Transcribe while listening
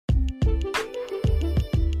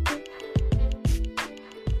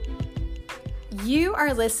You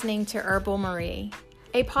are listening to Herbal Marie,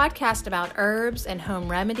 a podcast about herbs and home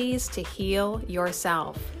remedies to heal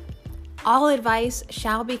yourself. All advice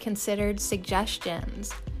shall be considered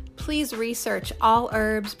suggestions. Please research all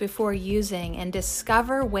herbs before using and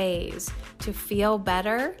discover ways to feel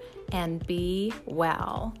better and be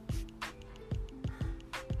well.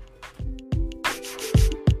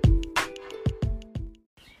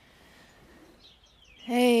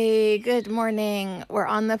 Hey, good morning. We're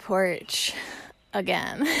on the porch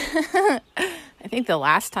again. I think the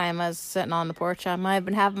last time I was sitting on the porch, I might have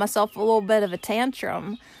been having myself a little bit of a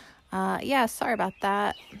tantrum. Sorry about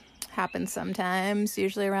that. Happens sometimes,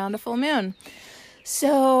 usually around a full moon.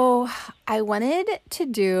 So I wanted to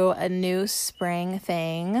do a new spring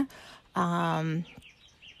thing, talking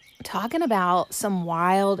about some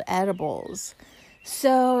wild edibles.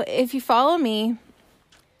 So if you follow me,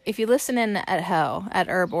 if you listen in at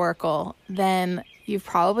Herb Oracle, then you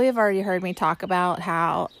probably have already heard me talk about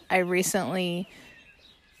how I recently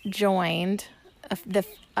joined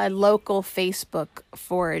a local Facebook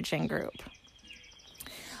foraging group.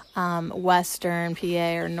 Western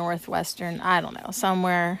PA or Northwestern, I don't know,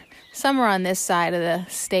 somewhere on this side of the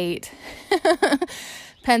state,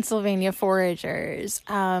 Pennsylvania Foragers.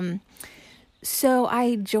 So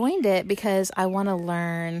I joined it because I want to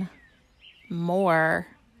learn more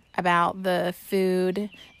about the food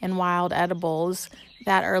and wild edibles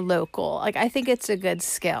that are local. Like, I think it's a good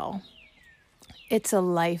skill. It's a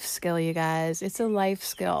life skill, you guys. It's a life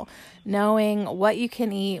skill. Knowing what you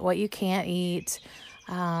can eat, what you can't eat,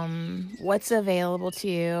 what's available to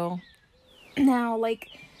you. Now, like,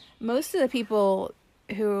 most of the people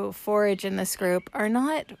who forage in this group are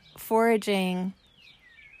not foraging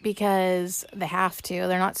because they have to.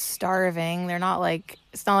 They're not starving. They're not like,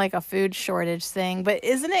 it's not like a food shortage thing. But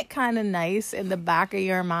isn't it kind of nice in the back of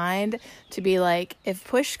your mind to be like, if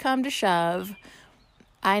push come to shove,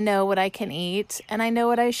 I know what I can eat and I know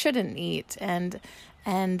what I shouldn't eat. And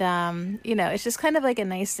it's just kind of like a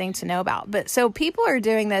nice thing to know about. But so people are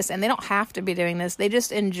doing this and they don't have to be doing this. They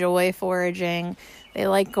just enjoy foraging. They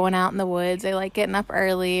like going out in the woods. They like getting up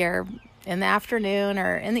early or in the afternoon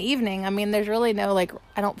or in the evening. I mean, there's really no,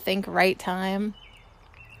 I don't think right time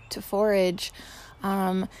to forage.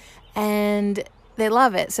 And they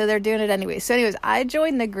love it. So they're doing it anyway. So anyways, I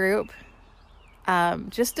joined the group,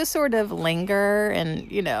 just to sort of linger and,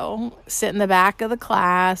 sit in the back of the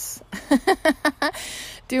class,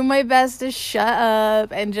 do my best to shut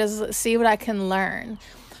up and just see what I can learn.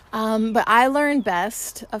 But I learn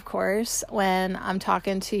best, of course, when I'm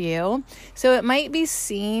talking to you. So it might be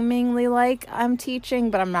seemingly like I'm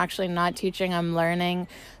teaching, but I'm actually not teaching, I'm learning.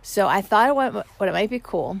 So I thought what it might be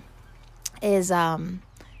cool is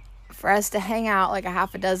for us to hang out like a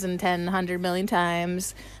half a dozen, 10, 100 million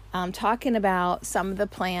times, talking about some of the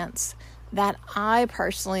plants that I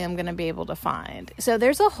personally am going to be able to find. So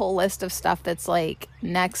there's a whole list of stuff that's like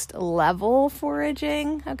next level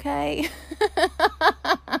foraging, okay?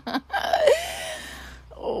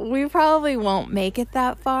 We probably won't make it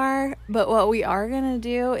that far, but what we are going to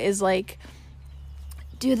do is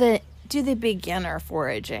do the beginner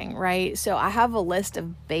foraging, right? So I have a list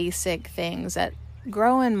of basic things that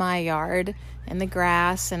grow in my yard, in the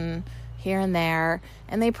grass and here and there,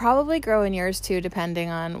 and they probably grow in yours too,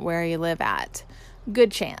 depending on where you live at.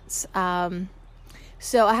 Good chance.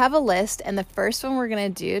 So I have a list, and the first one we're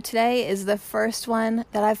going to do today is the first one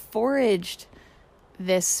that I've foraged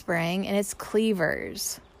this spring, and it's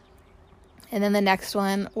CLEAVERS. And then the next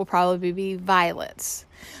one will probably be violets.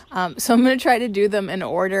 So I'm going to try to do them in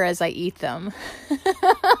order as I eat them.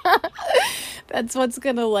 That's what's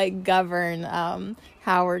going to govern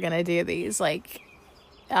how we're going to do these.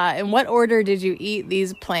 In what order did you eat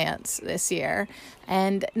these plants this year?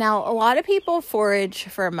 And now a lot of people forage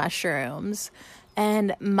for mushrooms,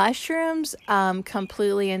 and mushrooms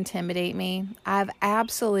completely intimidate me. I have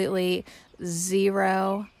absolutely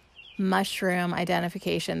zero mushroom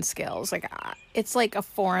identification skills. It's like a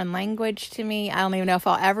foreign language to me. I don't even know if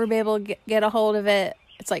I'll ever be able to get a hold of it.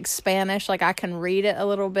 It's like Spanish. I can read it a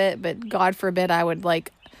little bit, but God forbid I would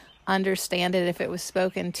understand it if it was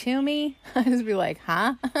spoken to me. I'd just be like,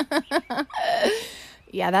 huh?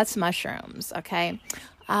 Yeah, that's mushrooms, okay?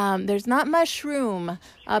 There's not mushroom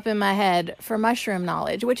up in my head for mushroom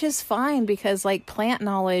knowledge, which is fine because plant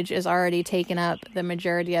knowledge is already taken up the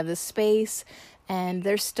majority of the space, and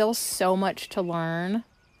there's still so much to learn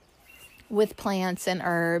with plants and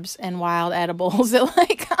herbs and wild edibles.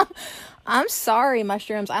 I'm sorry,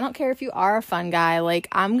 mushrooms. I don't care if you are a fun guy.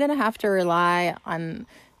 I'm gonna have to rely on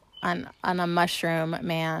a mushroom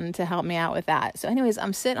man to help me out with that. So anyways,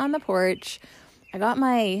 I'm sitting on the porch. I got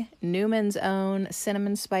my Newman's Own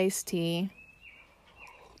cinnamon spice tea.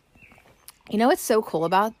 You know what's so cool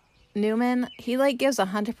about Newman? He like gives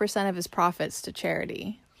 100% of his profits to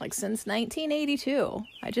charity. Like since 1982.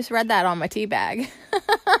 I just read that on my tea bag.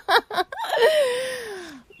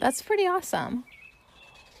 That's pretty awesome.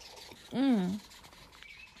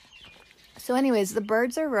 So anyways, the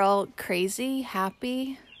birds are real crazy,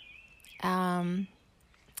 happy. It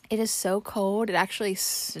is so cold. It actually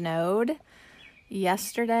snowed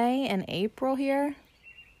yesterday in April here.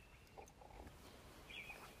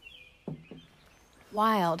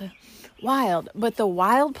 Wild. But the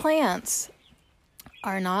wild plants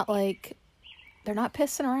are not like, they're not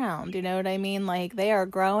pissing around. You know what I mean? Like they are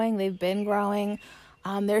growing. They've been growing.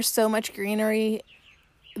 There's so much greenery.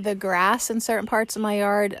 The grass in certain parts of my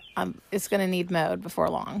yard, it's going to need mowed before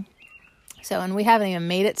long. So, and we haven't even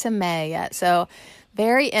made it to May yet. So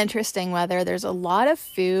very interesting weather. There's a lot of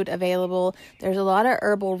food available. There's a lot of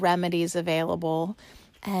herbal remedies available.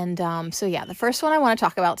 And so yeah, the first one I want to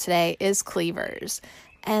talk about today is CLEAVERS.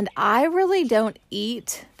 And I really don't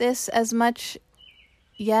eat this as much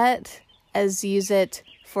yet as use it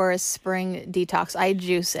for a spring detox. I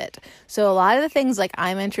juice it. So a lot of the things like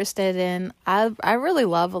I'm interested in, I really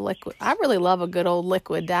love a liquid. I really love a good old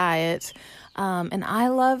liquid diet. And I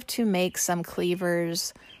love to make some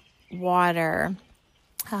CLEAVERS water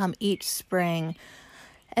each spring.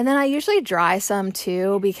 And then I usually dry some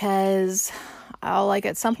too, because I'll like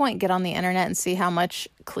at some point get on the internet and see how much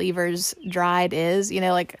CLEAVERS dried is, you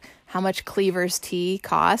know, like how much CLEAVERS tea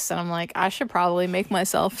costs. And I'm like, I should probably make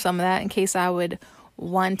myself some of that in case I would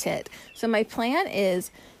want it. So my plan is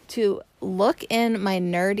to look in my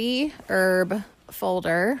nerdy herb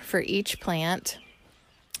folder for each plant.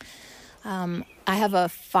 I have a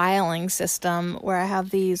filing system where I have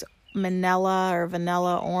these manila or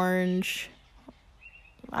vanilla orange,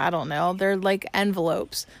 I don't know, they're like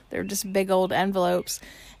envelopes. They're just big old envelopes.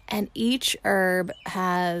 And each herb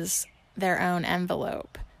has their own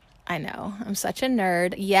envelope. I know, I'm such a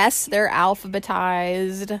nerd. Yes, they're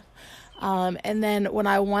alphabetized. And then when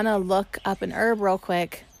I want to look up an herb real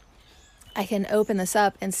quick, I can open this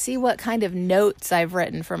up and see what kind of notes I've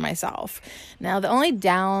written for myself. Now, the only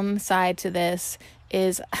downside to this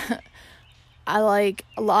is I like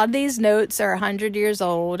a lot of these notes are 100 years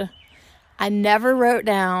old. I never wrote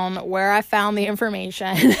down where I found the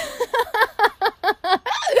information.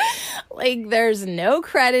 Like there's no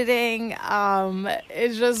crediting.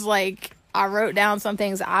 It's just like I wrote down some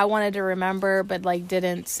things I wanted to remember, but like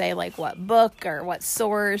didn't say like what book or what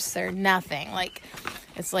source or nothing. Like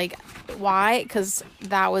it's like, why? Because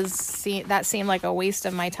that seemed like a waste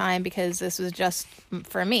of my time, because this was just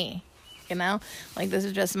for me, you know, like this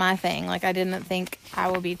is just my thing. Like I didn't think I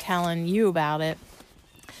would be telling you about it.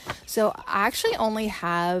 So I actually only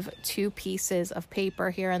have 2 pieces of paper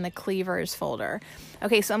here in the CLEAVERS folder.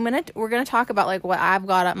 Okay, so we're gonna talk about like what I've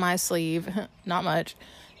got up my sleeve, not much,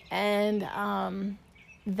 and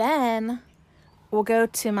then we'll go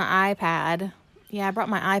to my iPad. Yeah, I brought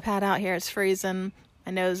my iPad out here. It's freezing.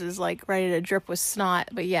 My nose is like ready to drip with snot,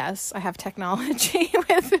 but yes, I have technology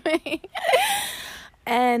with me.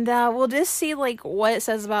 And we'll just see like what it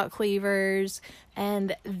says about CLEAVERS,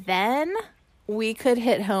 and then we could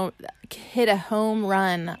hit a home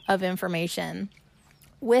run of information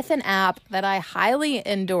with an app that I highly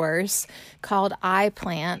endorse called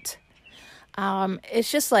iPlant. It's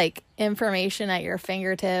just like information at your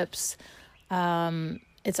fingertips.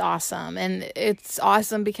 It's awesome. And it's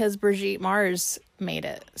awesome because Brigitte Mars made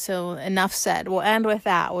it. So enough said. We'll end with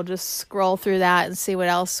that. We'll just scroll through that and see what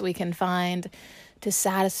else we can find to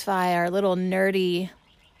satisfy our little nerdy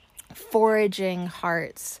foraging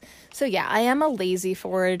hearts. So yeah, I am a lazy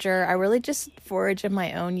forager. I really just forage in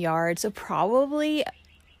my own yard. So probably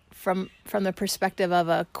from the perspective of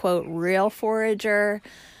a quote real forager,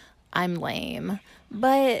 I'm lame.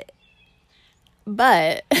 But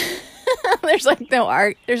there's like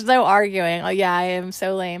there's no arguing. Oh yeah, I am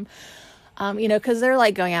so lame. You know, because they're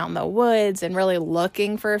like going out in the woods and really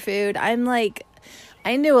looking for food. I'm like,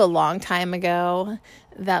 I knew a long time ago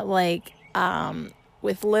that like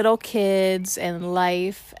with little kids and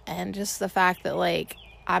life and just the fact that like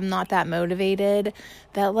I'm not that motivated,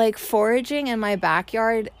 that like foraging in my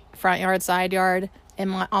backyard, front yard, side yard,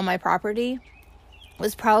 on my property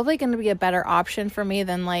was probably going to be a better option for me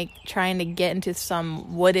than like trying to get into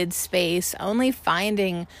some wooded space, only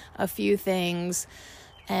finding a few things.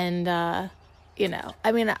 And you know,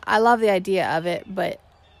 I mean, I love the idea of it, but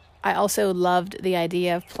I also loved the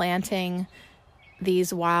idea of planting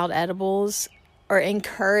these wild edibles or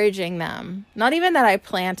encouraging them. Not even that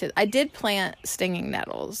I did plant stinging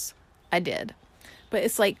nettles. I did. But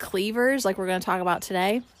it's like CLEAVERS, like we're going to talk about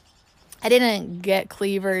today. I didn't get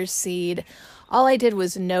CLEAVERS seed all I did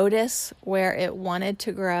was notice where it wanted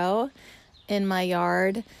to grow in my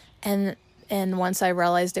yard. And once I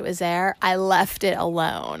realized it was there, I left it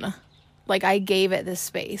alone. Like, I gave it the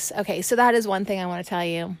space. Okay, so that is one thing I want to tell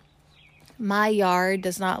you. My yard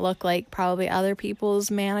does not look like probably other people's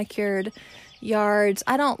manicured yards.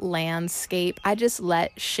 I don't landscape. I just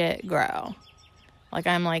let shit grow. Like,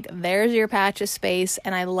 I'm like, there's your patch of space,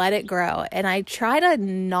 and I let it grow. And I try to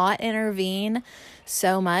not intervene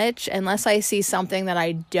so much unless I see something that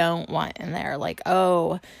I don't want in there. Like,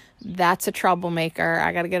 oh, that's a troublemaker,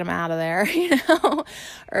 I got to get him out of there,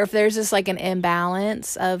 or if there's just like an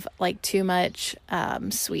imbalance of like too much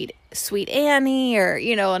sweet Annie, or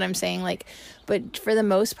you know what I'm saying, like. But for the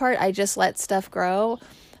most part, I just let stuff grow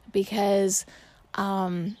because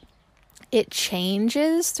it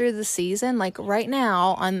changes through the season. Like right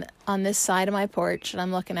now on this side of my porch that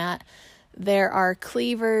I'm looking at, there are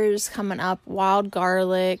cleavers coming up, wild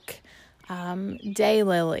garlic,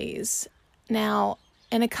 daylilies. Now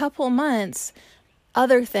in a couple months,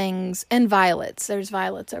 other things, and violets. There's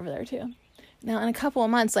violets over there too. Now, in a couple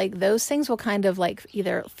of months, like those things will kind of like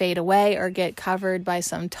either fade away or get covered by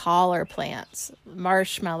some taller plants,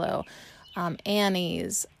 marshmallow,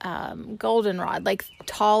 annies, goldenrod, like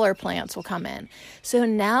taller plants will come in. So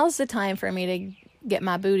now's the time for me to get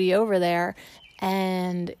my booty over there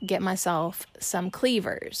and get myself some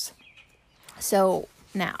cleavers. So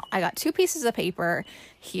now I got 2 pieces of paper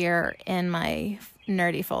here in my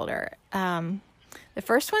nerdy folder. The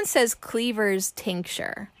first one says CLEAVERS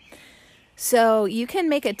tincture. So you can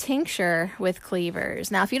make a tincture with cleavers.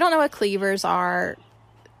 Now, if you don't know what cleavers are,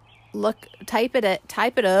 type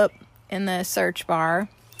it up in the search bar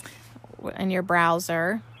in your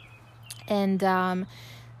browser, and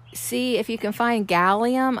see if you can find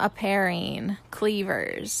gallium aperine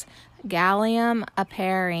cleavers. Gallium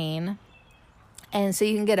aperine, and so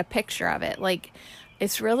you can get a picture of it. Like,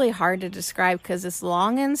 it's really hard to describe because it's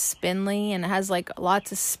long and spindly and it has like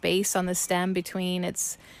lots of space on the stem between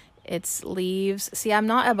its leaves. See, I'm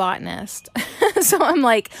not a botanist. So I'm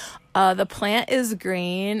like, the plant is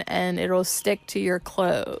green and it'll stick to your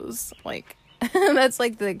clothes. Like, that's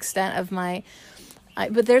like the extent of my,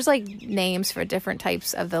 but there's like names for different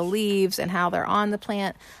types of the leaves and how they're on the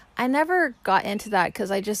plant. I never got into that because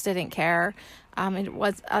I just didn't care. It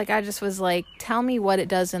was like, I just was like, tell me what it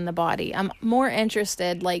does in the body. I'm more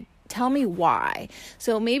interested, like, tell me why.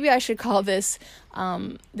 So maybe I should call this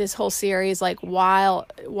this whole series like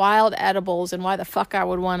wild edibles and why the fuck I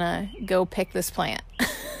would want to go pick this plant.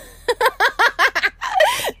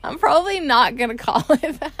 I'm probably not gonna call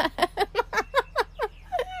it that.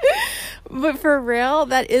 But for real,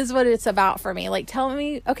 that is what it's about for me. Like, tell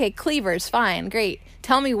me, okay, cleavers, fine, great.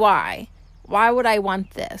 Tell me why. Why would I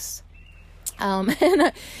want this?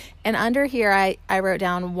 And under here, I wrote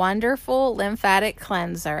down wonderful lymphatic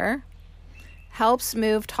cleanser, helps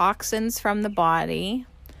move toxins from the body,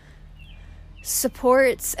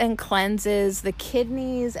 supports and cleanses the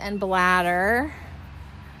kidneys and bladder,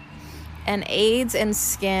 and aids in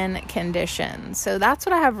skin conditions. So that's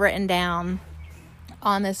what I have written down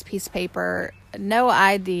on this piece of paper. No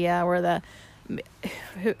idea where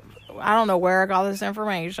I don't know where I got this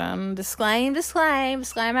information. Disclaim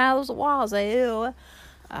out of those walls. I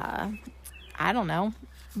don't know.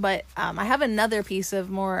 But I have another piece of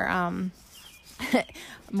more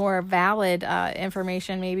more valid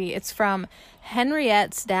information. Maybe it's from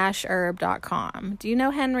henriette's-herb.com. Do you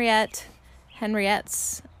know Henriette?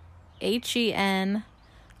 Henriette's, HenrieTTES.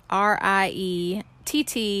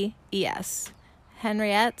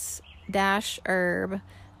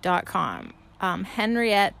 Henriette's-herb.com.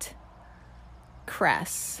 Henriette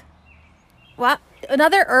Cress. Well,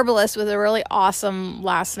 another herbalist with a really awesome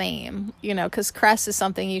last name, because cress is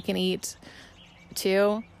something you can eat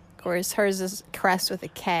too. Of course, hers is cress with a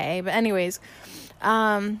K. But anyways,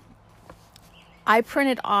 I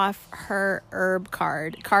printed off her herb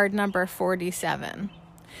card number 47.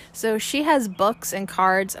 So she has books and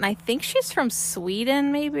cards, and I think she's from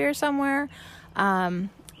Sweden maybe or somewhere. But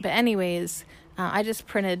anyways, I just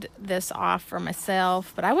printed this off for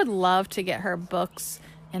myself, but I would love to get her books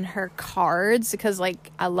and her cards because, like,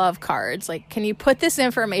 I love cards. Like, can you put this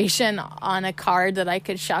information on a card that I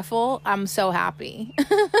could shuffle? I'm so happy.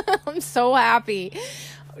 I'm so happy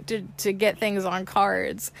to get things on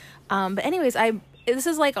cards. But anyways, this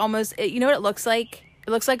is like almost, you know what it looks like? It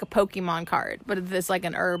looks like a Pokemon card, but it's like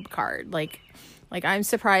an herb card. Like I'm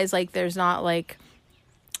surprised, like, there's not like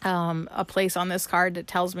a place on this card that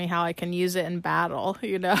tells me how I can use it in battle,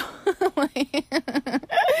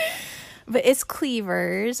 But it's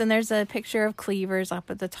cleavers, and there's a picture of cleavers up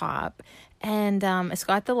at the top, and it's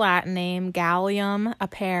got the Latin name Gallium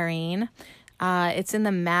aperine. It's in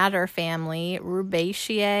the madder family,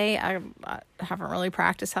 Rubaceae. I haven't really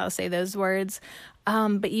practiced how to say those words.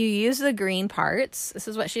 But you use the green parts. This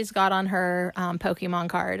is what she's got on her Pokemon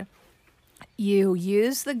card. You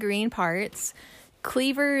use the green parts.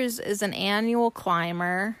 CLEAVERS is an annual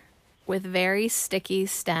climber with very sticky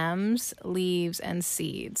stems, leaves, and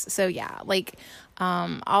seeds. So yeah, like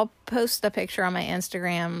I'll post a picture on my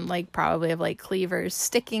Instagram, like probably of like CLEAVERS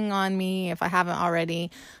sticking on me if I haven't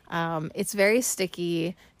already. It's very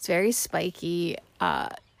sticky. It's very spiky. I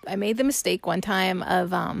made the mistake one time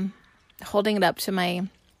of holding it up to my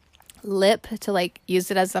lip to like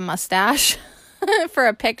use it as a mustache for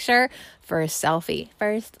a picture, for a selfie.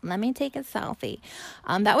 First, let me take a selfie.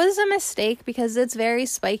 That was a mistake because it's very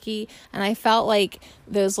spiky, and I felt like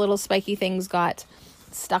those little spiky things got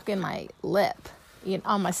stuck in my lip,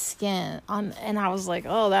 on my skin, and I was like,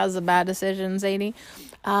 oh, that was a bad decision, Zadie.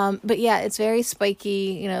 But yeah, it's very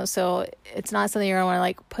spiky, so it's not something you're gonna want to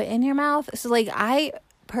like put in your mouth. So like, I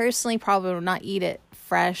personally probably would not eat it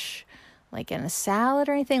fresh, like in a salad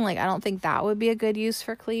or anything. Like, I don't think that would be a good use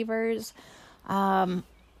for CLEAVERS.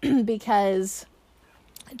 Because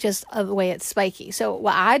just of the way it's spiky. So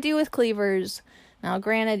what I do with CLEAVERS, now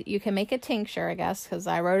granted, you can make a tincture, I guess, because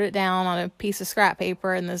I wrote it down on a piece of scrap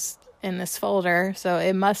paper in this folder, so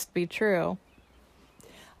it must be true.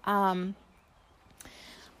 I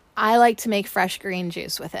like to make fresh green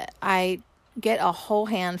juice with it. I get a whole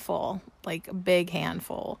handful, like a big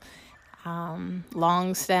handful,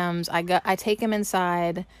 long stems. I take them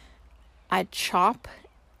inside. I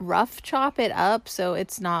rough chop it up so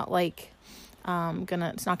it's not like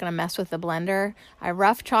it's not gonna mess with the blender. I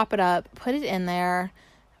rough chop it up, put it in there,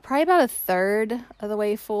 probably about a third of the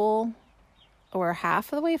way full or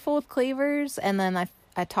half of the way full with CLEAVERS, and then I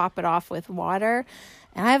top it off with water.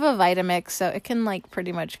 And I have a Vitamix, so it can like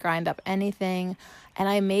pretty much grind up anything, and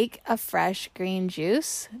I make a fresh green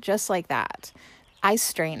juice just like that. I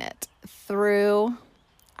strain it through.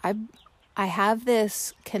 I have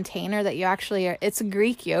this container that it's a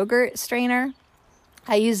Greek yogurt strainer.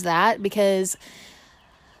 I use that because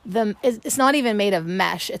it's not even made of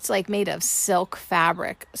mesh. It's like made of silk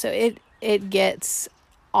fabric. So it gets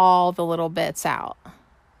all the little bits out.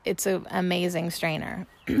 It's an amazing strainer.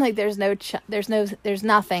 Like there's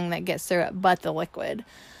nothing that gets through it but the liquid.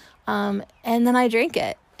 And then I drink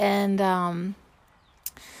it. And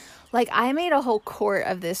like I made a whole quart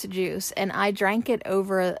of this juice and I drank it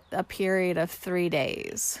over a period of 3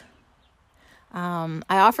 days. I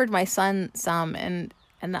offered my son some and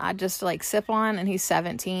I just like sip on, and he's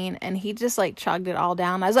 17 and he just like chugged it all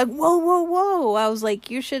down. I was like, whoa. I was like,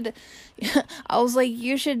 you should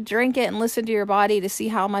drink it and listen to your body to see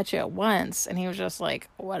how much it wants. And he was just like,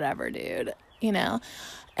 whatever, dude,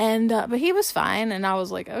 and, but he was fine. And I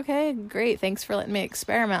was like, okay, great. Thanks for letting me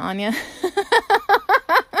experiment on you.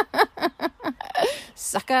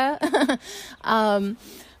 Sucker.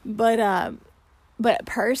 But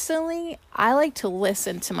personally, I like to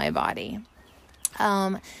listen to my body.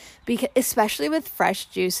 Because especially with fresh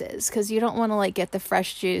juices, because you don't want to like get the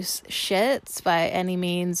fresh juice shits by any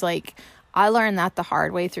means. Like I learned that the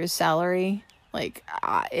hard way through celery. Like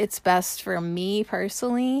it's best for me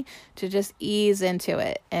personally to just ease into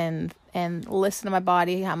it and listen to my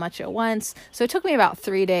body, how much it wants. So it took me about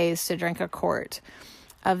 3 days to drink a quart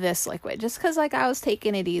of this liquid, just because like I was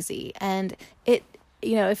taking it easy. And it,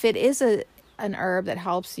 if it is an herb that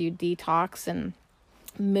helps you detox and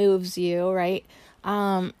moves you, right?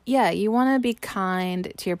 You want to be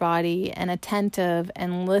kind to your body and attentive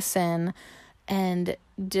and listen and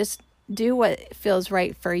just do what feels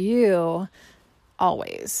right for you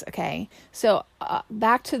always. Okay. So,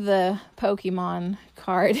 back to the Pokemon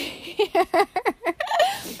card here,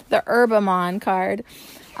 the Herbamon card.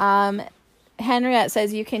 Henriette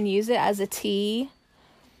says you can use it as a tea,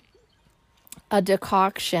 a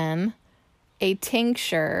decoction, a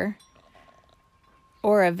tincture,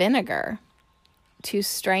 or a vinegar to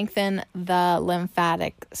strengthen the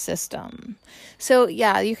lymphatic system. So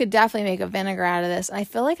yeah, you could definitely make a vinegar out of this. I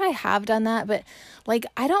feel like I have done that, but like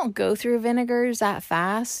I don't go through vinegars that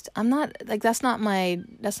fast. I'm not like that's not my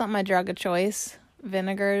drug of choice.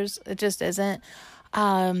 Vinegars, it just isn't.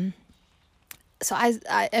 So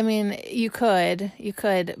I mean, you could,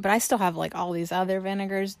 but I still have like all these other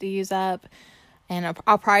vinegars to use up. And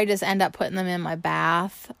I'll probably just end up putting them in my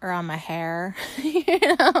bath or on my hair,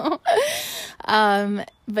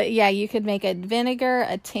 But yeah, you could make a vinegar,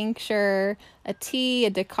 a tincture, a tea, a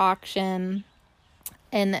decoction.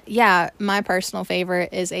 And yeah, my personal favorite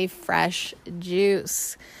is a fresh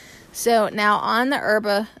juice. So now on the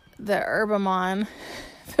Herbamon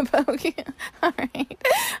Okay. All right.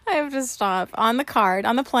 I have to stop. On the card,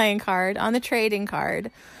 on the playing card, on the trading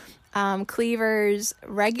card, Cleavers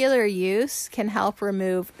regular use can help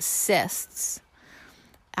remove cysts.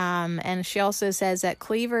 And she also says that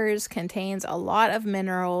Cleavers contains a lot of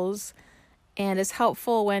minerals and is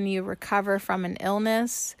helpful when you recover from an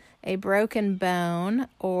illness, a broken bone,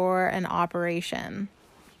 or an operation.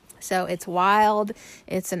 So it's wild,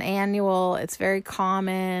 it's an annual, it's very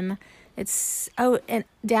common. And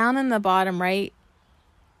down in the bottom right,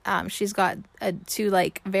 she's got two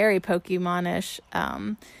like very Pokemon-ish,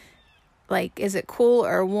 like, is it cool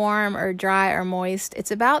or warm or dry or moist?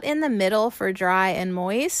 It's about in the middle for dry and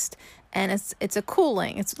moist, and it's a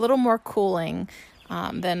cooling. It's a little more cooling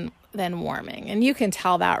than warming, and you can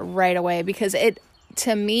tell that right away because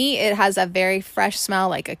to me it has a very fresh smell,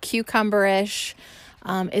 like a cucumber-ish.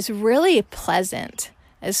 It's really pleasant.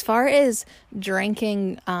 As far as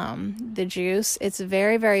drinking the juice, it's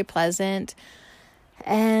very, very pleasant.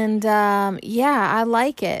 And I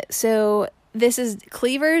like it. So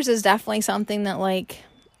Cleavers is definitely something that, like,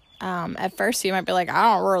 at first you might be like,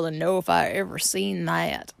 I don't really know if I ever seen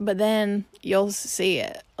that. But then you'll see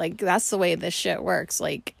it. Like, that's the way this shit works.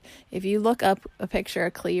 Like, if you look up a picture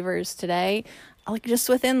of Cleavers today, like, just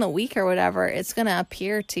within the week or whatever, it's going to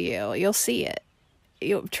appear to you. You'll see it.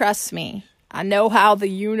 Trust me, I know how the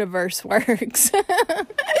universe works.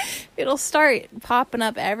 It'll start popping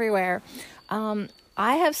up everywhere.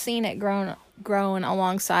 I have seen it grown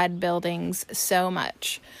alongside buildings so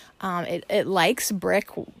much. It likes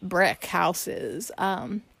brick houses.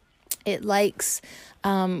 It likes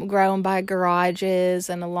grown by garages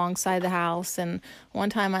and alongside the house. And one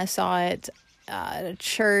time I saw it at a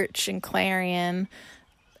church in Clarion.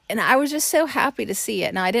 And I was just so happy to see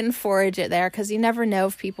it. Now, I didn't forage it there because you never know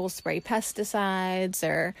if people spray pesticides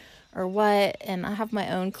or what. And I have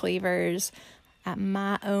my own Cleavers at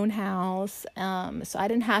my own house. So I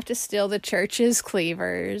didn't have to steal the church's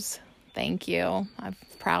Cleavers. Thank you. I'm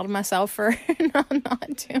proud of myself for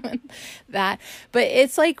not doing that. But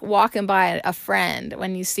it's like walking by a friend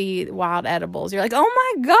when you see wild edibles. You're like,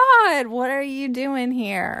 oh my God, what are you doing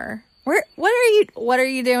here? What are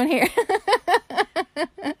you doing here?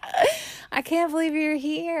 I can't believe you're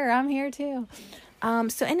here. I'm here too.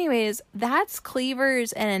 So anyways, that's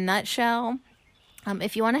Cleavers in a nutshell.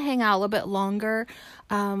 If you want to hang out a little bit longer,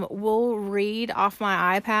 we'll read off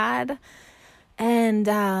my iPad. And,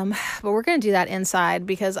 but we're going to do that inside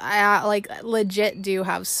because I like legit do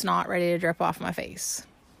have snot ready to drip off my face.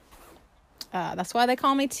 That's why they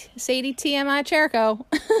call me Sadie TMI Cherico.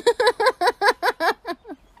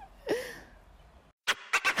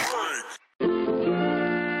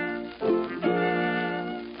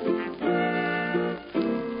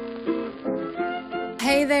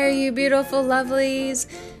 Hey there, you beautiful lovelies.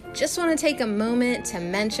 Just want to take a moment to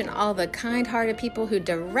mention all the kind-hearted people who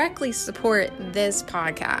directly support this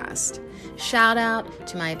podcast. Shout out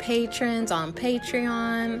to my patrons on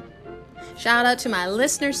Patreon. Shout out to my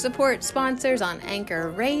listener support sponsors on Anchor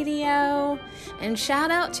Radio. And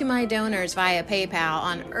shout out to my donors via PayPal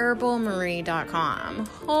on herbalmarie.com.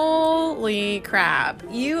 Holy crap.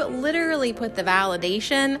 You literally put the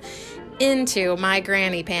validation into my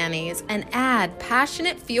granny panties and add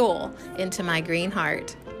passionate fuel into my green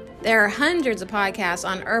heart. There are hundreds of podcasts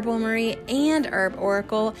on Herbal Marie and Herb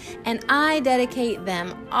Oracle, and I dedicate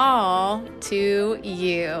them all to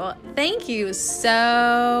you. Thank you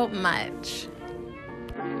so much.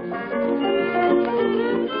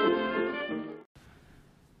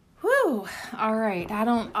 Whew. All right. I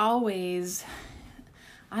don't always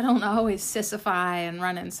sissify and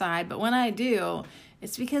run inside, but when I do,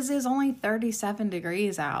 it's because it's only 37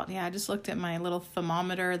 degrees out. Yeah, I just looked at my little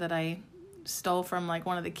thermometer that I stole from like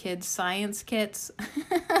one of the kids' science kits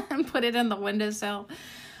and put it in the windowsill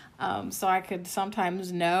so I could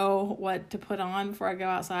sometimes know what to put on before I go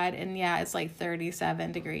outside. And yeah, it's like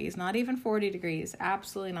 37 degrees, not even 40 degrees.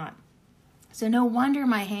 Absolutely not. So no wonder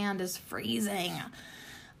my hand is freezing.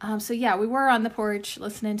 So yeah, we were on the porch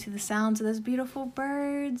listening to the sounds of those beautiful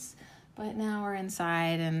birds, but now we're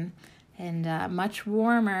inside and much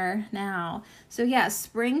warmer now. So yeah,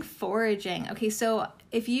 spring foraging. Okay, so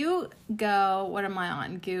if you go, what am I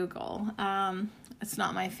on? Google. It's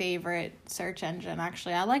not my favorite search engine,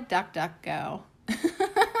 actually. I like DuckDuckGo.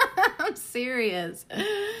 I'm serious.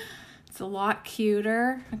 It's a lot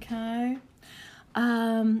cuter, okay?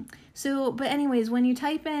 But anyways, when you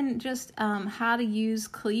type in just how to use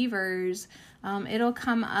Cleavers, it'll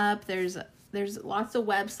come up. There's lots of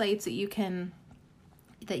websites that you can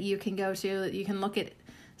go to, that you can look at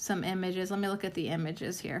some images. Let me look at the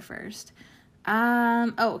images here first.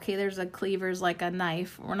 Okay, there's a Cleavers like a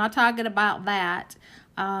knife. We're not talking about that.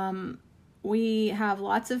 We have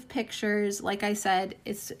lots of pictures. Like I said,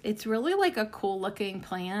 it's really like a cool looking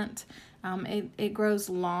plant. It grows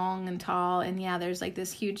long and tall, and yeah, there's like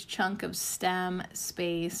this huge chunk of stem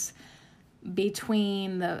space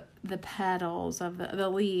between the petals of the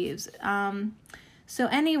leaves. So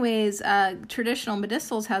anyways, Traditional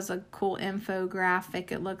Medicinals has a cool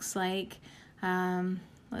infographic, it looks like.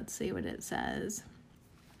 Let's see what it says.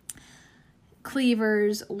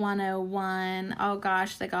 CLEAVERS 101. Oh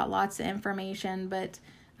gosh, they got lots of information, but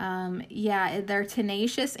yeah, they're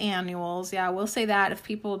tenacious annuals. Yeah, I will say that if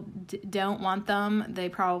people don't want them, they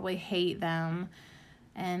probably hate them.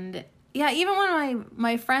 And yeah, even one of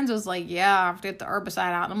my friends was like, yeah, I have to get the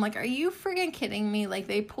herbicide out. And I'm like, are you freaking kidding me? Like,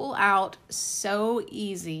 they pull out so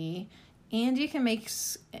easy, and you can make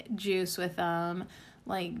juice with them.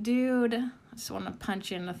 Like, dude, I just want to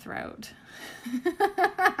punch you in the throat.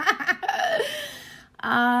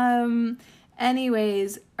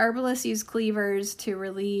 Anyways, herbalists use CLEAVERS to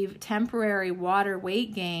relieve temporary water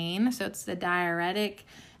weight gain, so it's the diuretic,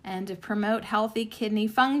 and to promote healthy kidney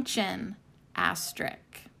function, asterisk.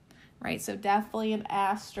 Right, so definitely an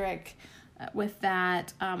asterisk with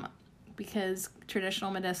that, because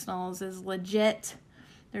Traditional Medicinals is legit.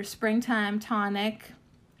 They're springtime tonic.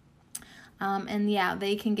 And yeah,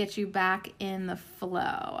 they can get you back in the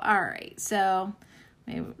flow. All right, so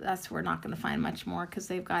maybe we're not going to find much more because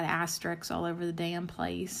they've got asterisks all over the damn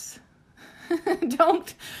place.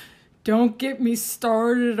 Don't get me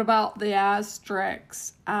started about the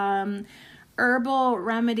asterisks.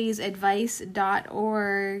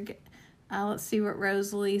 Herbalremediesadvice.org. Let's see what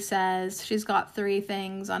Rosalie says. She's got 3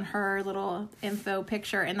 things on her little info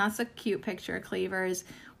picture, and that's a cute picture of CLEAVERS.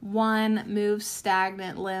 1, moves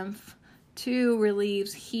stagnant lymph. 2,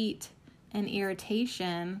 relieves heat and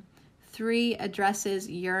irritation. 3, addresses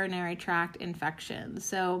urinary tract infections.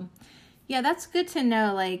 So, yeah, that's good to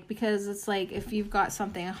know, like, because it's like if you've got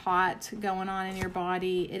something hot going on in your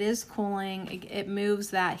body, it is cooling. It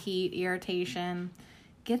moves that heat, irritation,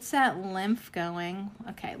 gets that lymph going.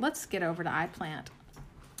 Okay, let's get over to iPlant.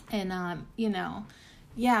 And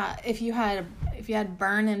yeah, if you had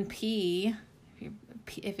burn and pee,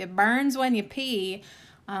 if it burns when you pee,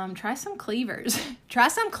 try some CLEAVERS. Try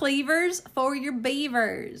some CLEAVERS for your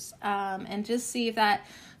beavers, and just see if that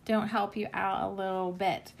don't help you out a little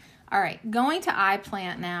bit. All right, going to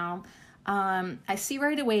iPlant now. I see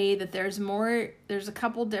right away that there's a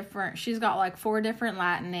couple different, she's got like 4 different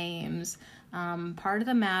Latin names. Part of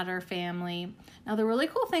the Madder family. Now, the really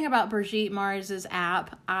cool thing about Brigitte Mars's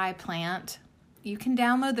app, iPlant, you can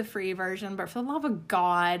download the free version, but for the love of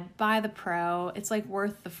God, buy the pro. It's like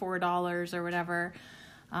worth the $4 or whatever,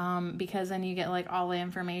 because then you get like all the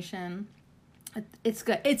information. It's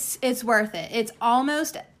good. It's worth it. It's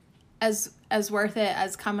almost as worth it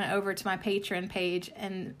as coming over to my Patreon page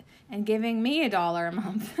and giving me $1 a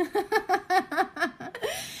month.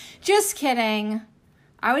 Just kidding.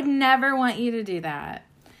 I would never want you to do that.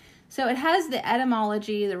 So it has the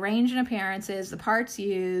etymology, the range and appearances, the parts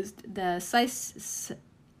used, the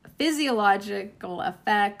physiological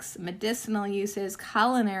effects, medicinal uses,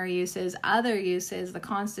 culinary uses, other uses, the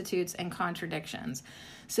constitutes, and contradictions.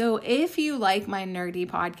 So if you like my nerdy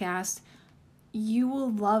podcast, you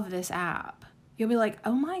will love this app. You'll be like,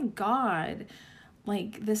 oh my God,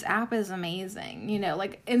 like, this app is amazing.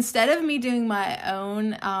 Like, instead of me doing my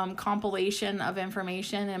own compilation of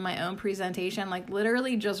information and my own presentation, like,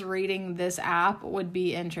 literally just reading this app would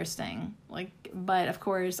be interesting. Like, but of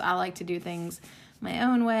course, I like to do things my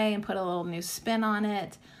own way and put a little new spin on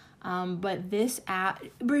it. But this app,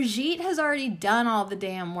 Brigitte has already done all the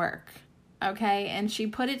damn work. Okay, and she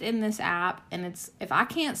put it in this app, and if I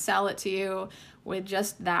can't sell it to you with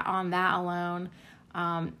just that on that alone,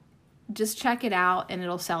 just check it out and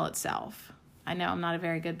it'll sell itself. I know I'm not a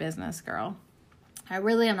very good business girl. I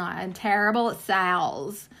really am not. I'm terrible at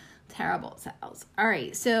sales. All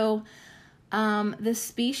right, so the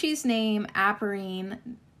species name aperine,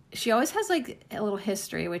 she always has like a little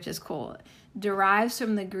history, which is cool. Derives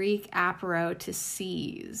from the Greek apero, to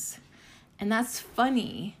seize. And that's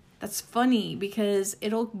funny. Because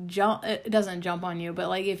it'll jump. It doesn't jump on you, but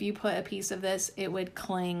like if you put a piece of this, it would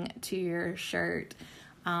cling to your shirt,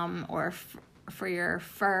 or for your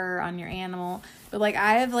fur on your animal. But like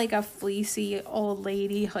I have like a fleecy old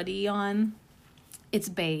lady hoodie on. It's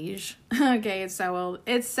beige. Okay, it's so old.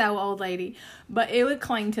 It's so old lady, but it would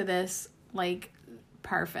cling to this like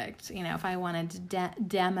perfect. If I wanted to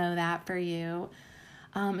demo that for you,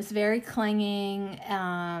 it's very clinging.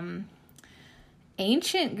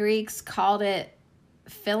 Ancient Greeks called it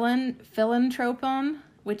philanthropon,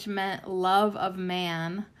 which meant love of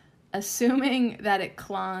man. assuming that it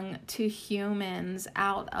clung to humans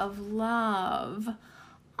out of love.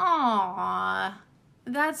 Aww,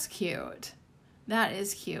 that's cute. That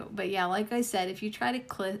is cute. But yeah, like I said, if you try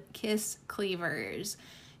to kiss cleavers,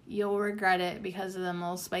 you'll regret it because of them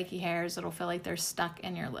little spiky hairs that'll feel like they're stuck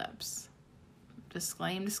in your lips.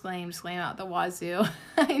 Disclaim out the wazoo.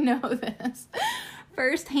 I know this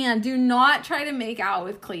firsthand. Do not try to make out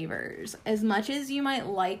with cleavers. As much as you might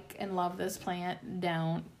like and love this plant,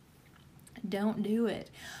 don't do it.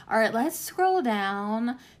 All right, let's scroll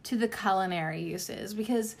down to the culinary uses,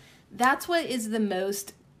 because that's what is the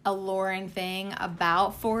most alluring thing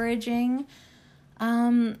about foraging.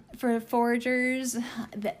 For foragers,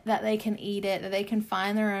 that they can eat it, that they can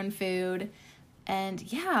find their own food, and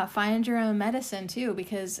yeah, find your own medicine too,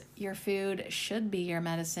 because your food should be your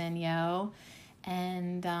medicine, yo,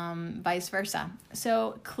 and vice versa.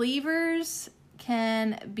 So cleavers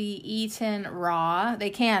can be eaten raw. They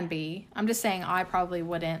can be. I'm just saying I probably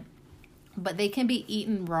wouldn't, but they can be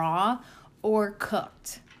eaten raw or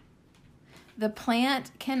cooked. The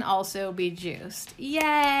plant can also be juiced.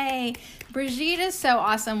 Yay! Brigitte is so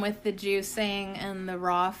awesome with the juicing and the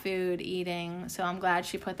raw food eating, so I'm glad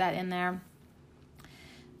she put that in there.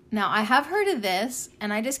 Now, I have heard of this,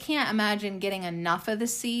 and I just can't imagine getting enough of the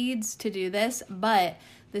seeds to do this, but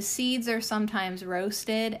the seeds are sometimes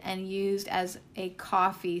roasted and used as a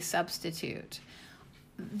coffee substitute,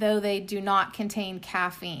 though they do not contain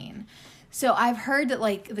caffeine. So I've heard that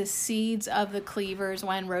like the seeds of the cleavers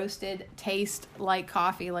when roasted taste like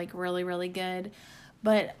coffee, like really, really good.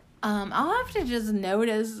 But I'll have to just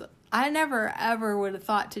notice, I never ever would have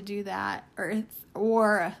thought to do that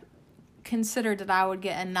or considered that I would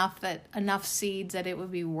get enough seeds that it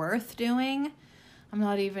would be worth doing. I'm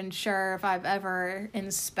not even sure if I've ever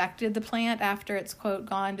inspected the plant after it's, quote,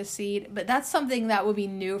 gone to seed. But that's something that would be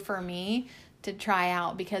new for me to try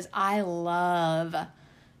out, because I love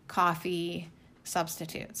coffee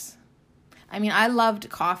substitutes. I mean, I loved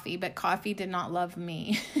coffee, but coffee did not love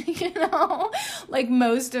me. You know, like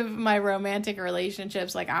most of my romantic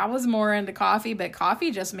relationships, like I was more into coffee, but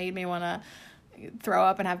coffee just made me want to throw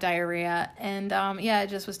up and have diarrhea. And yeah, it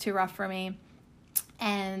just was too rough for me.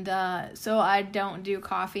 And so I don't do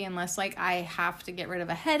coffee unless like I have to get rid of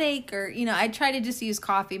a headache, or, you know, I try to just use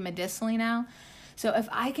coffee medicinally now. So if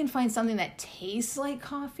I can find something that tastes like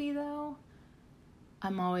coffee though,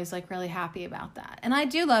 I'm always like really happy about that. And I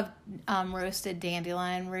do love roasted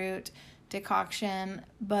dandelion root decoction,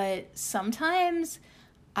 but sometimes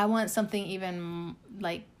I want something even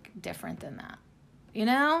like different than that. You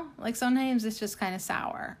know, like sometimes it's just kind of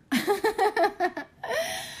sour.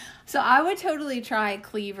 So I would totally try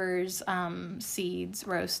cleavers seeds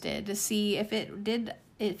roasted to see if it did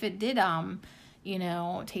you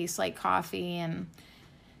know, taste like coffee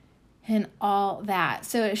and all that.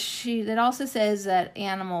 So it also says that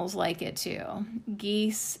animals like it too.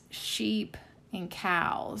 Geese, sheep, and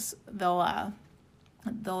cows, they'll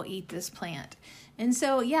eat this plant. And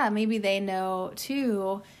so yeah, maybe they know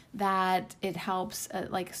too that it helps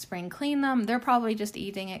like spring clean them. They're probably just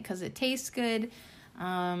eating it because it tastes good.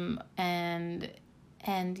 And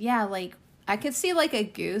yeah, like I could see like a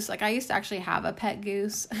goose. Like I used to actually have a pet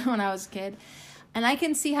goose when I was a kid, and I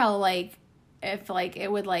can see how like if like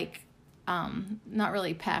it would like not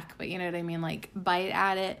really peck, but you know what I mean, like bite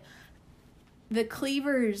at it. The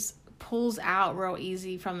cleavers pulls out real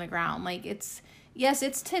easy from the ground. Like it's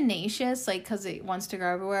tenacious, like because it wants to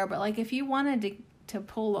grow everywhere, but like if you wanted to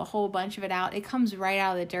pull a whole bunch of it out, it comes right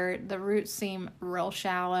out of the dirt. The roots seem real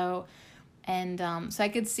shallow. And so I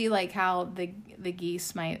could see like how the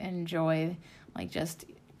geese might enjoy like just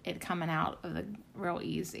it coming out of the real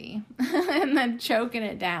easy and then choking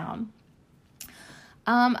it down.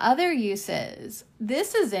 Other uses.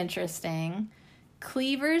 This is interesting.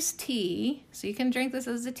 Cleavers tea. So you can drink this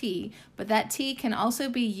as a tea, but that tea can also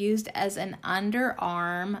be used as an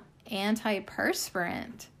underarm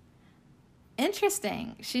antiperspirant.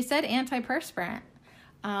 Interesting. She said antiperspirant.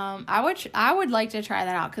 I would like to try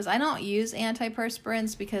that out, because I don't use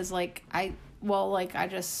antiperspirants because like I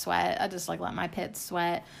just sweat. I just like let my pits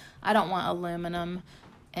sweat. I don't want aluminum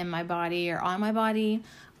in my body or on my body.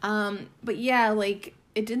 But yeah, like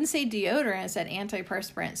it didn't say deodorant, it said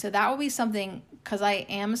antiperspirant. So that would be something, because I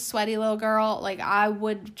am a sweaty little girl. Like I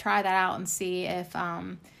would try that out and see if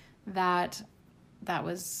that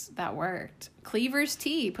worked. Cleavers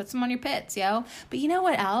tea, put some on your pits, yo. But you know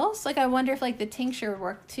what else? Like I wonder if like the tincture would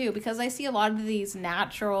work too, because I see a lot of these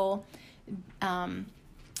natural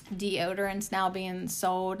deodorants now being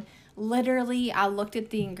sold. Literally, I looked at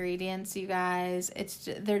the ingredients, you guys.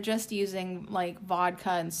 They're just using like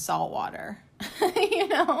vodka and salt water.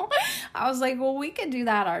 I was like, well, we could do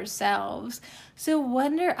that ourselves. So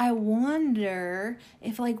I wonder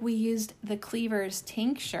if like we used the CLEAVERS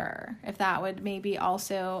tincture, if that would maybe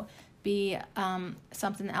also be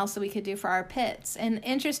something else that we could do for our pits. And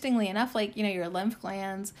interestingly enough, like, your lymph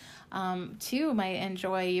glands too might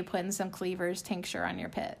enjoy you putting some CLEAVERS tincture on your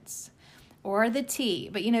pits, or the tea.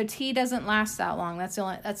 But tea doesn't last that long.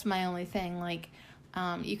 That's my only thing. Like,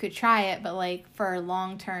 you could try it, but like for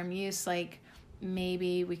long-term use, like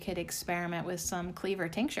maybe we could experiment with some CLEAVER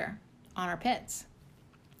tincture on our pits.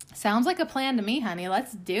 Sounds like a plan to me, honey.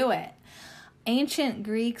 Let's do it. Ancient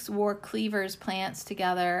Greeks wore CLEAVERS plants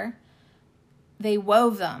together. They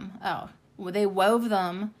wove them. They wove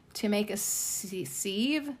them to make a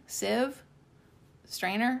sieve,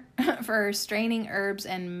 strainer for straining herbs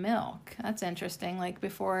and milk. That's interesting. Like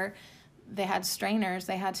before they had strainers,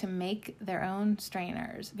 they had to make their own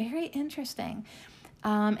strainers. Very interesting.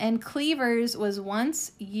 And CLEAVERS was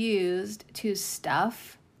once used to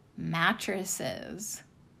stuff mattresses.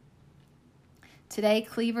 Today,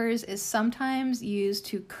 CLEAVERS is sometimes used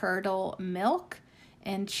to curdle milk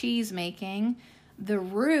and cheese making. The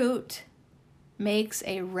root makes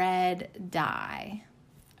a red dye.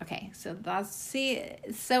 Okay, so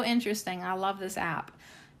it's so interesting. I love this app.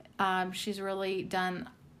 She's really done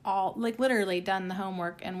literally done the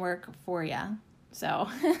homework and work for you. So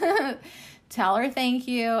tell her thank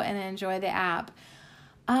you and enjoy the app.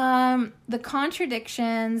 The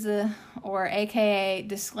contradictions, or AKA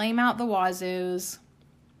disclaim out the wazoos.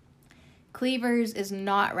 CLEAVERS is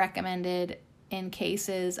not recommended in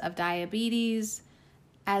cases of diabetes,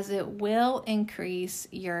 as it will increase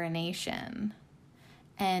urination.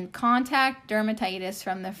 And contact dermatitis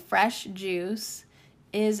from the fresh juice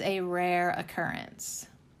is a rare occurrence.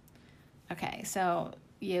 Okay, so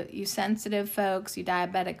you sensitive folks, you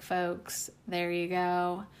diabetic folks, there you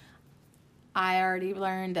go. I already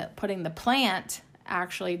learned that putting the plant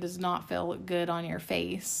actually does not feel good on your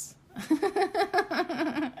face.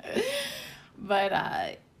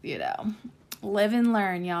 But, live and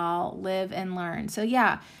learn, y'all. Live and learn. So,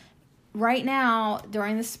 yeah, right now,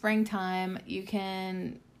 during the springtime, you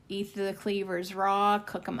can eat the CLEAVERS raw,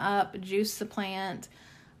 cook them up, juice the plant.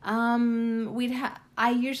 I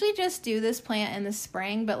usually just do this plant in the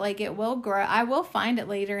spring, but like it will grow. I will find it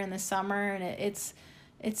later in the summer, and it's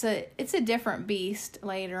a different beast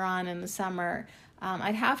later on in the summer.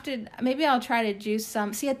 Maybe I'll try to juice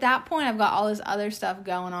some. See, at that point, I've got all this other stuff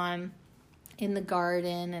going on in the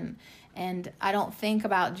garden, and I don't think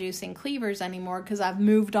about juicing CLEAVERS anymore because I've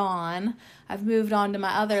moved on. I've moved on to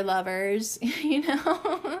my other lovers,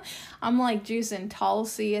 I'm like juicing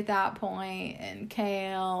Tulsi at that point, and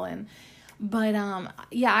kale, but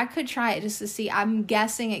I could try it just to see. I'm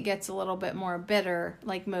guessing it gets a little bit more bitter,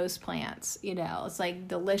 like most plants. It's like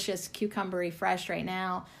delicious cucumbery fresh right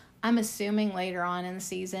now. I'm assuming later on in the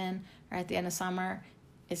season or at the end of summer,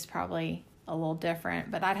 it's probably a little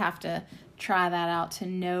different, but I'd have to try that out to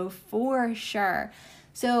know for sure.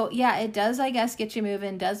 So yeah, it does, I guess, get you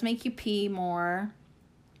moving, does make you pee more,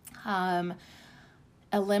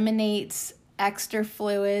 eliminates extra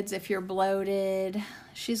fluids if you're bloated.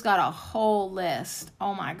 She's got a whole list,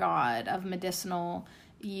 oh my God, of medicinal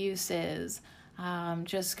uses.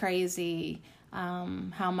 Just crazy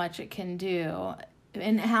how much it can do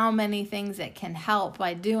and how many things it can help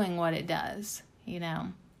by doing what it does,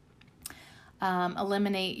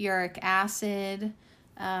 eliminate uric acid.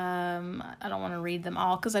 I don't want to read them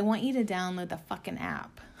all because I want you to download the fucking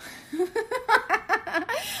app.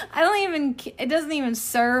 It doesn't even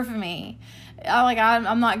serve me.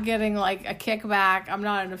 I'm not getting like a kickback. I'm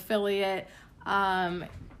not an affiliate. I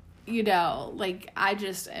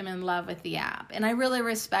just am in love with the app. And I really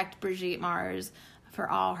respect Brigitte Mars for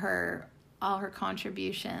all her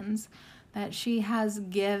contributions that she has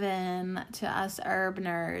given to us herb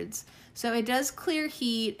nerds. So it does clear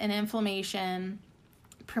heat and inflammation,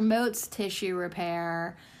 promotes tissue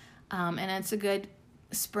repair, and it's a good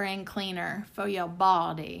spring cleaner for your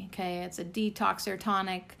body, okay? It's a detoxer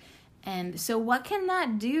tonic. And so what can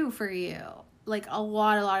that do for you? Like a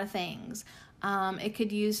lot of things. It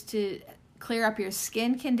could use to clear up your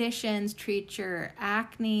skin conditions, treat your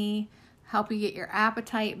acne, help you get your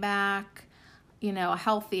appetite back, a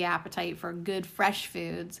healthy appetite for good fresh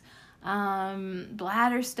foods.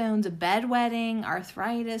 Bladder stones, bedwetting,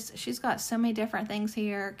 arthritis. She's got so many different things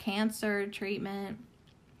here. Cancer treatment,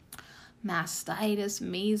 mastitis,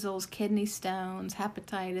 measles, kidney stones,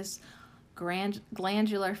 hepatitis,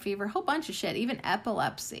 glandular fever, a whole bunch of shit. Even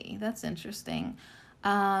epilepsy. That's interesting.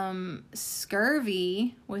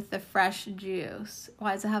 Scurvy with the fresh juice.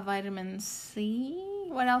 Why does it have vitamin C?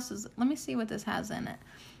 What else let me see what this has in it.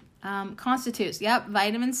 Constitutes,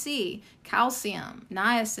 vitamin C, calcium,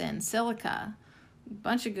 niacin, silica,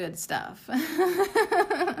 bunch of good stuff.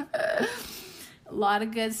 A lot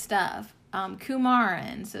of good stuff.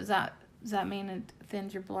 Coumarin, so does that mean it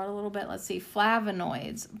thins your blood a little bit? Let's see,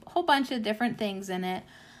 flavonoids, a whole bunch of different things in it.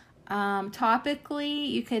 Topically,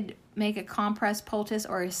 you could make a compress poultice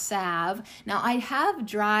or a salve. Now, I have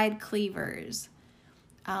dried cleavers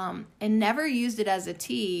and never used it as a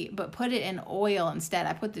tea, but put it in oil instead.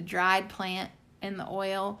 I put the dried plant in the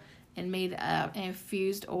oil and made an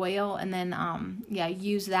infused oil, and then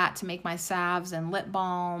use that to make my salves and lip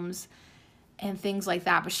balms and things like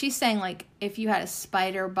that. But she's saying, like, if you had a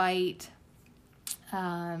spider bite,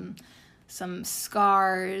 some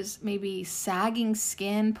scars, maybe sagging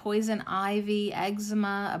skin, poison ivy,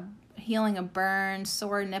 eczema, healing a burn,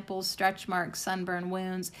 sore nipples, stretch marks, sunburn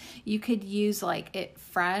wounds, you could use like it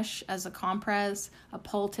fresh as a compress, a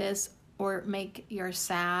poultice, or make your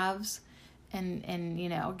salves and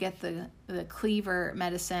get the cleaver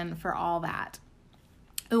medicine for all that.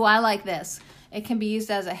 Ooh, I like this. It can be used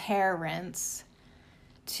as a hair rinse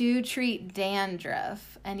to treat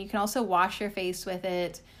dandruff, and you can also wash your face with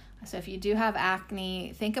it. So if you do have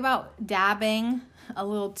acne, think about dabbing a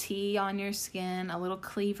little tea on your skin, a little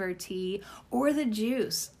cleaver tea, or the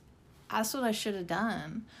juice. That's what I should have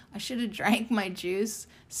done. I should have drank my juice,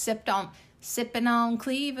 sipping on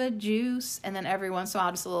cleaver juice, and then every once in a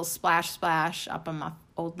while just a little splash up on my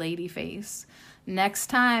old lady face. Next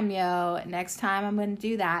time I'm going to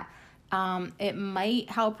do that. It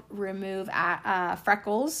might help remove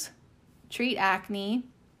freckles, treat acne,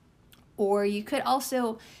 or you could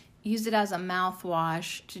also use it as a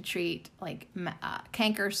mouthwash to treat like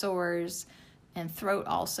canker sores and throat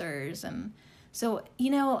ulcers. And so,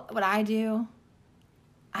 what I do?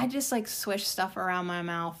 I just like swish stuff around my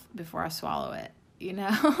mouth before I swallow it,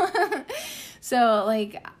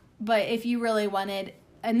 So but if you really wanted,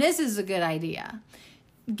 and this is a good idea,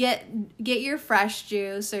 get your fresh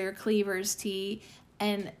juice or your cleavers tea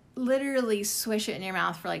and literally swish it in your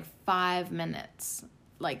mouth for like 5 minutes.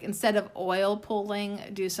 Like, instead of oil pulling,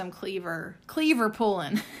 do some cleaver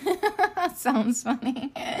pulling. That sounds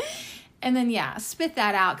funny. And then, spit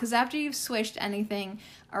that out. Because after you've swished anything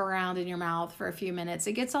around in your mouth for a few minutes,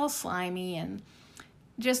 it gets all slimy and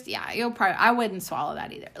just, I wouldn't swallow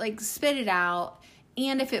that either. Like, spit it out.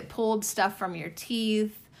 And if it pulled stuff from your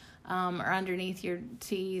teeth or underneath your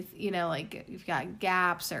teeth, like you've got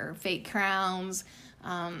gaps or fake crowns,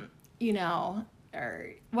 or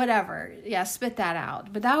whatever, spit that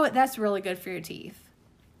out. But that's really good for your teeth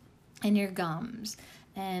and your gums,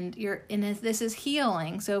 and this is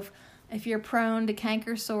healing. So if you're prone to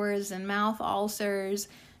canker sores and mouth ulcers,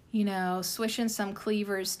 swishing some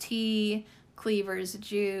cleavers tea, cleavers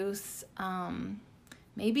juice,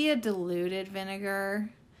 maybe a diluted vinegar,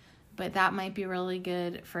 but that might be really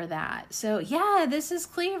good for that. So this is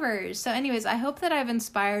cleavers. So anyways, I hope that I've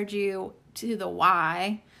inspired you to the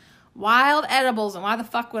why. Wild edibles, and why the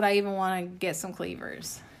fuck would I even want to get some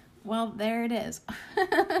cleavers? Well, there it is.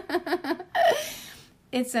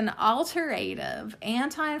 It's an alterative,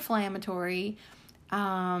 anti-inflammatory.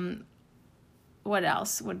 What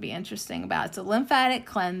else would be interesting about it? It's a lymphatic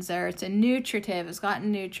cleanser. It's a nutritive. It's got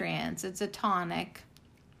nutrients. It's a tonic.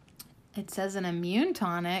 It says an immune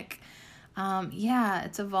tonic.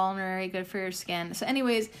 It's a vulnerary, good for your skin. So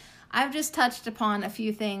anyways, I've just touched upon a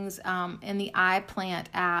few things in the iPlant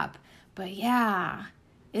app, but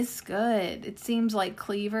it's good. It seems like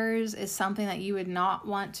cleavers is something that you would not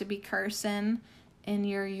want to be cursing in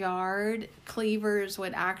your yard. Cleavers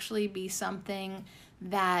would actually be something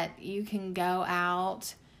that you can go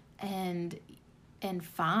out and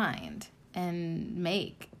find and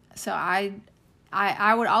make. So I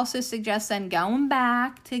would also suggest then going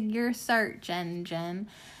back to your search engine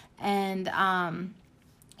and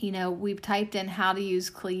we've typed in how to use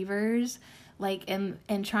cleavers, and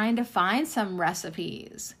trying to find some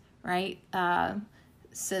recipes, right?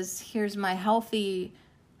 Says, here's my healthy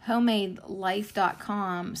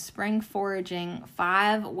homemade-life.com spring foraging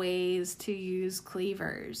 5 ways to use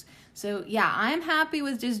cleavers. So I'm happy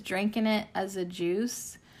with just drinking it as a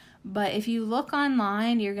juice, but if you look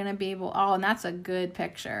online, you're going to be able, and that's a good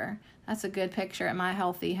picture. That's a good picture at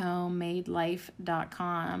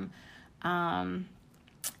myhealthyhomemade-life.com.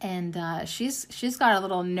 And she's got a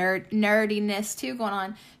little nerdiness too going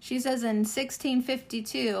on. She says in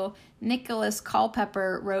 1652, Nicholas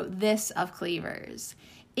Culpeper wrote this of cleavers: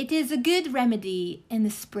 "It is a good remedy in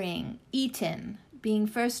the spring, eaten, being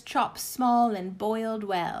first chopped small and boiled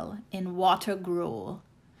well in water gruel,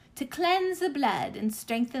 to cleanse the blood and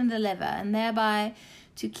strengthen the liver, and thereby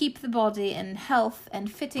to keep the body in health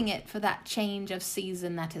and fitting it for that change of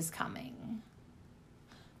season that is coming.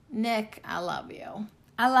 Nick, I love you.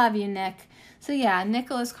 I love you, Nick. So yeah,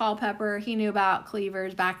 Nicholas Culpeper, he knew about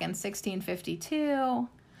cleavers back in 1652.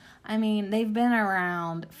 I mean, they've been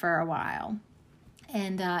around for a while.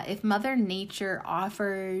 And if Mother Nature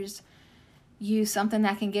offers you something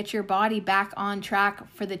that can get your body back on track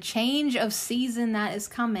for the change of season that is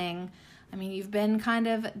coming, I mean, you've been kind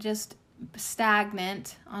of just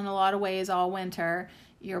stagnant on a lot of ways all winter.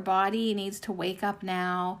 Your body needs to wake up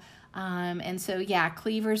now. And so, yeah,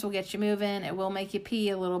 cleavers will get you moving. It will make you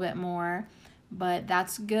pee a little bit more, but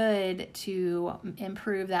that's good to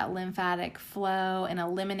improve that lymphatic flow and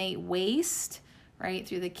eliminate waste, right,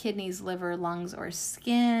 through the kidneys, liver, lungs, or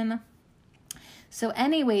skin. So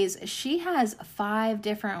anyways, she has 5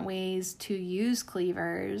 different ways to use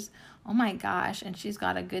cleavers. Oh my gosh, and she's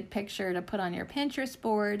got a good picture to put on your Pinterest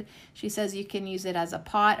board. She says you can use it as a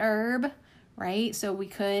pot herb, right? So we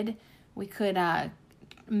could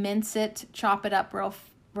mince it, chop it up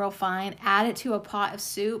real fine, add it to a pot of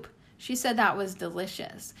soup. She said that was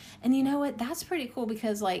delicious. And you know what? That's pretty cool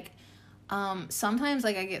because sometimes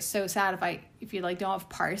I get so sad if you don't have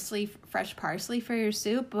fresh parsley for your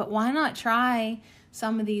soup, but why not try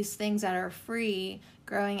some of these things that are free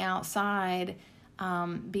growing outside?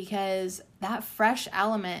 Because that fresh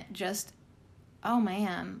element just, oh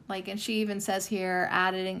man, and she even says here,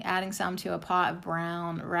 adding some to a pot of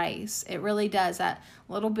brown rice. It really does. That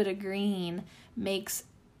little bit of green makes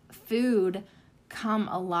food come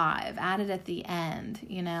alive. Add it at the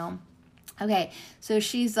end, Okay, so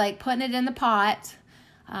she's putting it in the pot.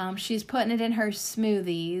 She's putting it in her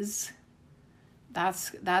smoothies.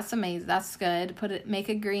 That's amazing. That's good. Make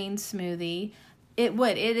a green smoothie.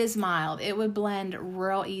 It is mild. It would blend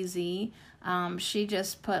real easy. She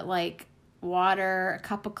just put water, a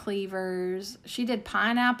cup of cleavers. She did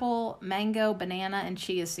pineapple, mango, banana, and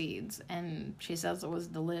chia seeds, and she says it was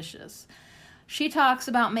delicious. She talks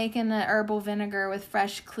about making the herbal vinegar with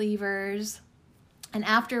fresh cleavers. And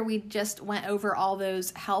after we just went over all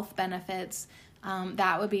those health benefits,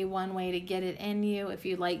 that would be one way to get it in you if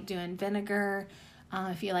you like doing vinegar,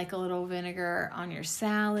 if you like a little vinegar on your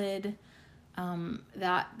salad.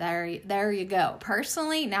 There you go.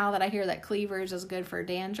 Personally, now that I hear that cleavers is good for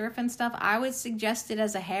dandruff and stuff, I would suggest it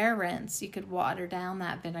as a hair rinse. You could water down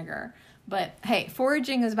that vinegar. But hey,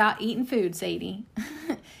 foraging is about eating food, Sadie.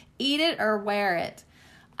 Eat it or wear it.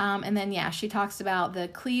 And then, yeah, she talks about the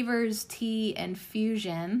cleavers tea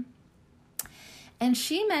infusion. And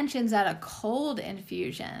she mentions that a cold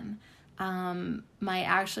infusion might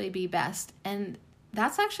actually be best. And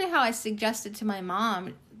that's actually how I suggested to my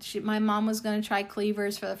mom. My mom was going to try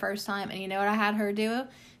cleavers for the first time. And you know what I had her do?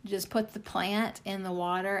 Just put the plant in the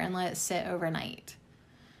water and let it sit overnight.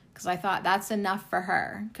 Because I thought that's enough for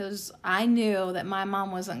her. Because I knew that my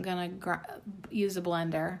mom wasn't going to use a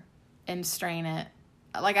blender and strain it.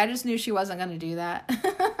 I just knew she wasn't going to do that.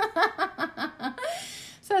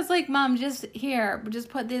 So it's Mom, just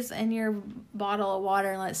put this in your bottle of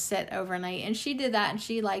water and let it sit overnight. And she did that and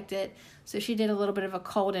she liked it. So she did a little bit of a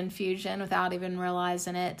cold infusion without even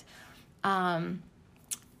realizing it. So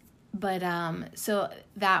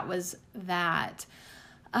that was that.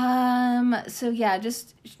 So yeah,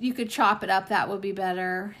 just, you could chop it up. That would be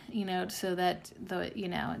better, so that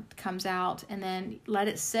it comes out, and then let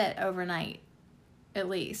it sit overnight. At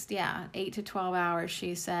least, 8 to 12 hours,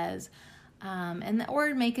 she says.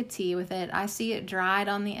 Or make a tea with it. I see it dried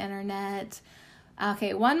on the internet.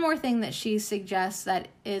 Okay, one more thing that she suggests that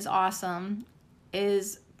is awesome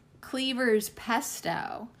is cleavers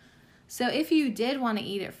pesto. So if you did want to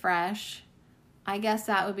eat it fresh, I guess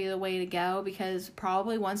that would be the way to go, because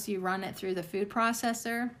probably once you run it through the food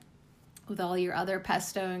processor with all your other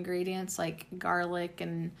pesto ingredients like garlic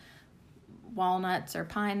and walnuts or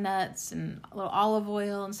pine nuts and a little olive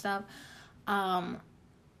oil and stuff,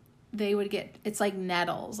 they would get, it's like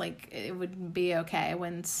nettles, it would be okay, it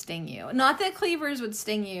wouldn't sting you. Not that cleavers would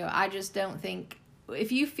sting you, I just don't think,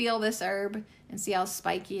 if you feel this herb and see how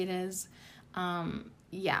spiky it is,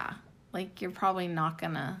 you're probably not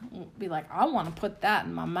gonna be I want to put that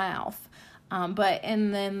in my mouth. But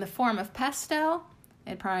in the form of pesto,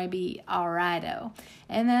 it'd probably be alrighto.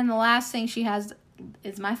 And then the last thing she has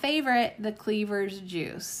is my favorite, the cleavers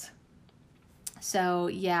juice. So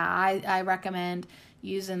yeah, I recommend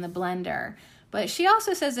using the blender. But she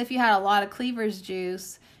also says if you had a lot of cleavers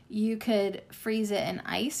juice, you could freeze it in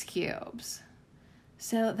ice cubes.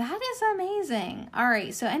 So that is amazing. All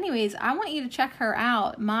right, so anyways, I want you to check her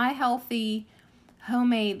out,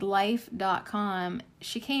 myhealthyhomadelife.com.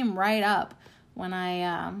 She came right up when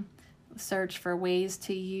I search for ways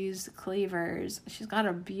to use cleavers. She's got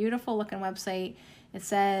a beautiful looking website. It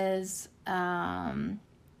says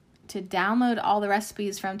to download all the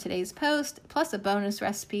recipes from today's post, plus a bonus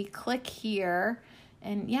recipe, click here.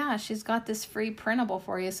 And yeah, she's got this free printable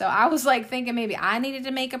for you. So I was like thinking maybe I needed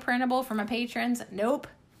to make a printable for my patrons. Nope.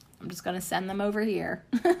 I'm just going to send them over here.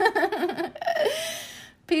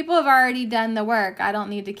 People have already done the work. I don't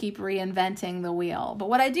need to keep reinventing the wheel. But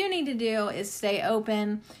what I do need to do is stay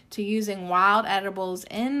open to using wild edibles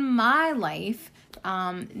in my life,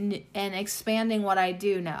 and expanding what I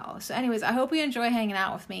do know. So anyways, I hope you enjoy hanging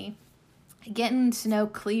out with me, getting to know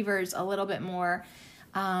cleavers a little bit more,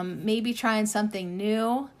 maybe trying something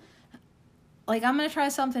new. Like I'm going to try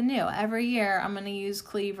something new. Every year I'm going to use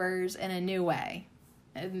cleavers in a new way,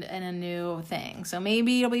 in a new thing. So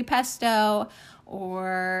maybe it'll be pesto,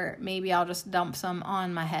 or maybe I'll just dump some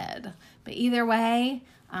on my head. But either way,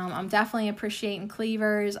 I'm definitely appreciating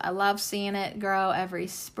cleavers. I love seeing it grow every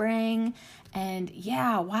spring. And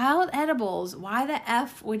yeah, wild edibles. Why the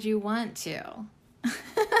F would you want to?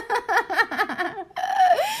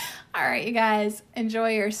 All right, you guys,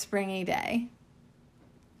 enjoy your springy day.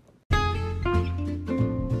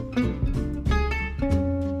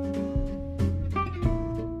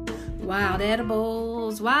 Wild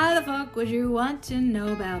edibles, why the fuck would you want to know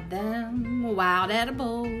about them? Wild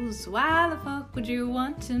edibles, why the fuck would you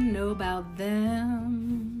want to know about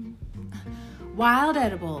them? Wild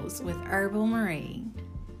edibles with Herbal Marie.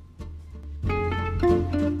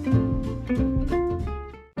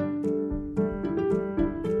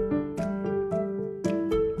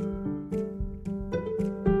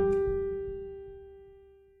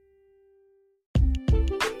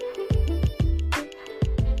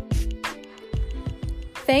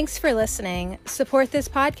 Thanks for listening. Support this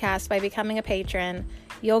podcast by becoming a patron.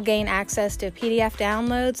 You'll gain access to PDF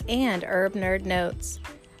downloads and Herb Nerd notes.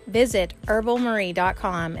 Visit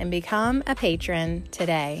herbalmarie.com and become a patron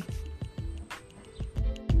today.